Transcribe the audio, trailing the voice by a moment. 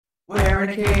Where in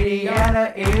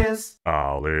Acadiana is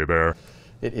Ollie Bear.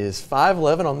 It is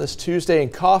 5:11 on this Tuesday,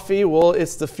 and coffee, well,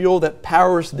 it's the fuel that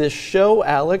powers this show,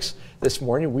 Alex. This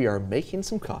morning we are making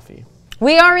some coffee.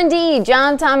 We are indeed.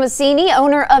 John Thomasini,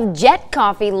 owner of Jet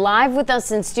Coffee, live with us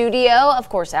in studio. Of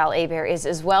course, Al Abear is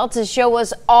as well, to show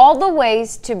us all the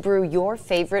ways to brew your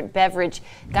favorite beverage.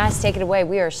 Guys, take it away.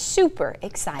 We are super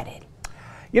excited.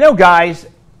 You know, guys,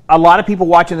 a lot of people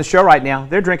watching the show right now,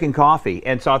 they're drinking coffee.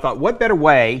 And so I thought, what better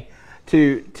way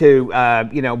to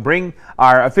bring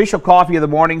our official coffee of the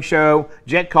morning show,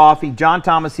 Jet Coffee, John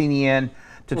Thomasini in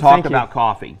to talk about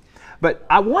coffee. But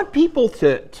I want people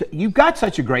to you've got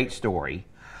such a great story.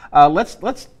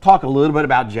 Let's talk a little bit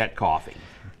about Jet Coffee.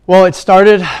 Well, it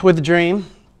started with a dream,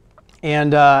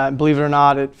 and believe it or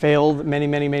not, it failed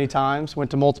many times.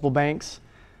 Went to multiple banks.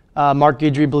 Mark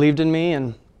Guidry believed in me,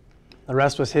 and the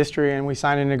rest was history. And we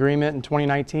signed an agreement in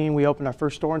 2019. We opened our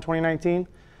first store in 2019,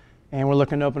 and we're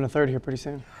looking to open a third here pretty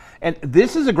soon. And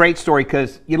this is a great story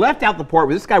because you left out the part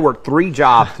where this guy worked 3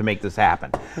 jobs to make this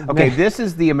happen. Okay, this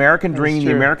is the American dream,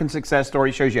 the American success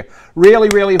story. Shows you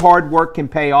really hard work can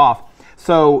pay off.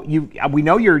 So we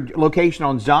know your location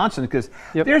on Johnson because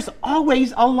there's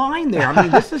always a line there. I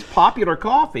mean, this is popular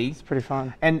coffee. It's pretty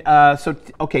fun. And so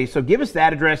give us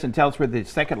that address and tell us where the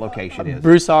second location is.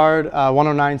 Broussard,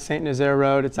 109 St. Nazaire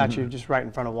Road. It's actually just right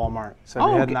in front of Walmart. So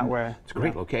we're heading that way. It's a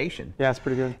great location. Yeah, it's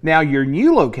pretty good. Now, your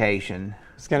new location.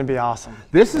 It's going to be awesome.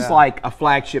 This is like a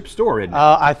flagship store, isn't it?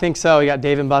 I think so. You got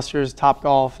Dave & Buster's, Top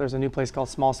Golf. There's a new place called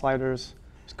Small Sliders.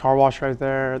 There's a car wash right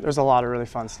there. There's a lot of really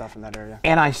fun stuff in that area.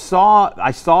 And I saw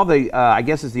the I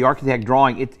guess it's the architect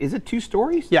drawing. Is it 2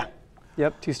 stories? Yeah.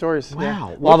 Yep, 2 stories. Wow.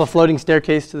 Yeah. We'll have a floating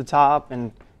staircase to the top,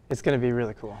 and it's going to be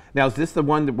really cool. Now, is this the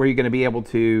one where you're going to be able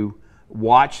to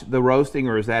watch the roasting,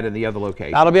 or is that in the other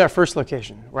location? That'll be our first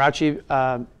location. We're actually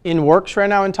in works right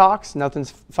now in talks.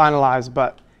 Nothing's finalized,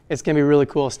 but it's going to be really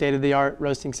cool. State-of-the-art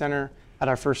roasting center at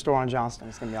our first store on Johnston.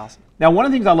 It's going to be awesome. Now, one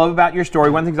of the things I love about your story,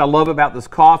 one of the things I love about this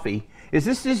coffee, is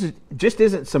this just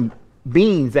isn't some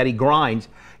beans that he grinds.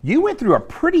 You went through a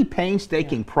pretty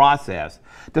painstaking process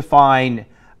to find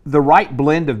the right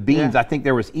blend of beans. I think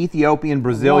there was Ethiopian,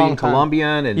 Brazilian,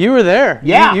 Colombian. And you were there.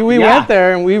 Yeah. We went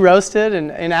there and we roasted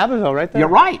in Abbeville right there. You're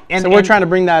right. And so we're trying to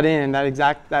bring that in, that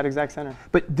exact center.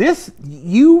 But this,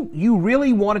 you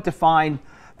really wanted to find,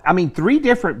 I mean, 3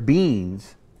 different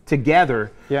beans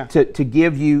together to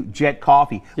give you Jet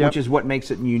Coffee, which is what makes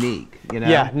it unique. You know?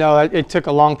 Yeah, no, it took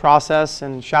a long process,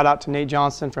 and shout out to Nate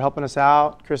Johnston for helping us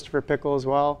out, Christopher Pickle as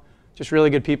well. Just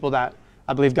really good people that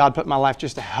I believe God put in my life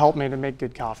just to help me to make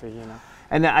good coffee, you know.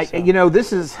 And you know,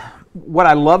 this is what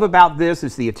I love about this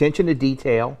is the attention to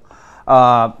detail.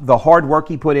 The hard work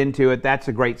he put into it, that's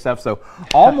a great stuff. So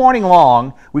all morning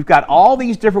long, we've got all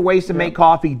these different ways to make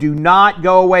coffee. Do not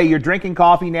go away. You're drinking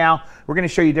coffee now. We're going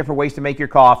to show you different ways to make your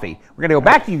coffee. We're going to go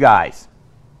back to you guys.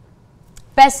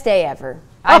 Best day ever.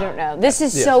 I don't know. This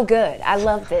is so good. I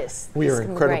love this. We are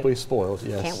incredibly spoiled,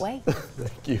 yes. Can't wait.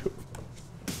 Thank you.